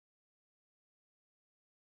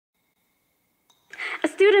A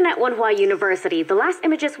student at Wen Hua University, the last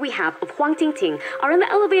images we have of Huang Tingting are in the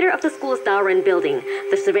elevator of the school's Daoren building.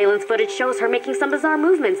 The surveillance footage shows her making some bizarre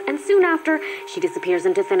movements, and soon after, she disappears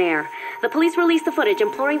into thin air. The police released the footage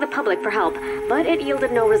imploring the public for help, but it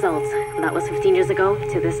yielded no results. That was 15 years ago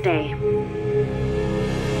to this day.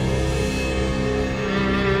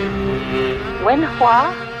 Wen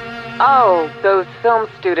Hua? Oh, those film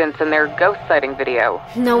students and their ghost sighting video.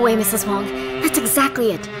 No way, Mrs. Wong. That's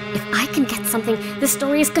exactly it. If I can get something, this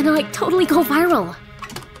story is gonna, totally go viral.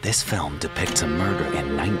 This film depicts a murder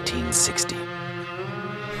in 1960.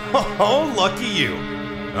 Oh, lucky you.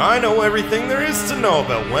 I know everything there is to know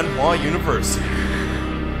about Wen Hua University.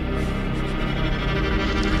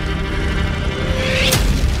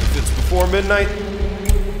 If it's before midnight,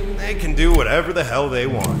 they can do whatever the hell they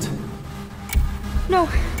want. No!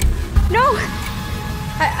 No!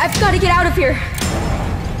 I've got to get out of here!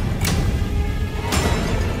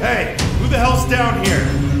 Hey, who the hell's down here?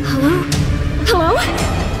 Hello? Hello?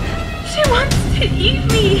 She wants to eat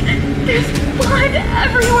me! There's blood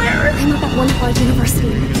everywhere! I'm up at Wen Hua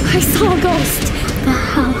University. I saw a ghost. What the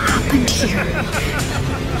hell happened here?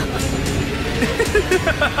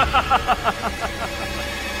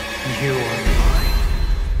 You are mine.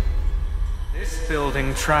 This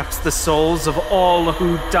building traps the souls of all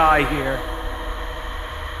who die here.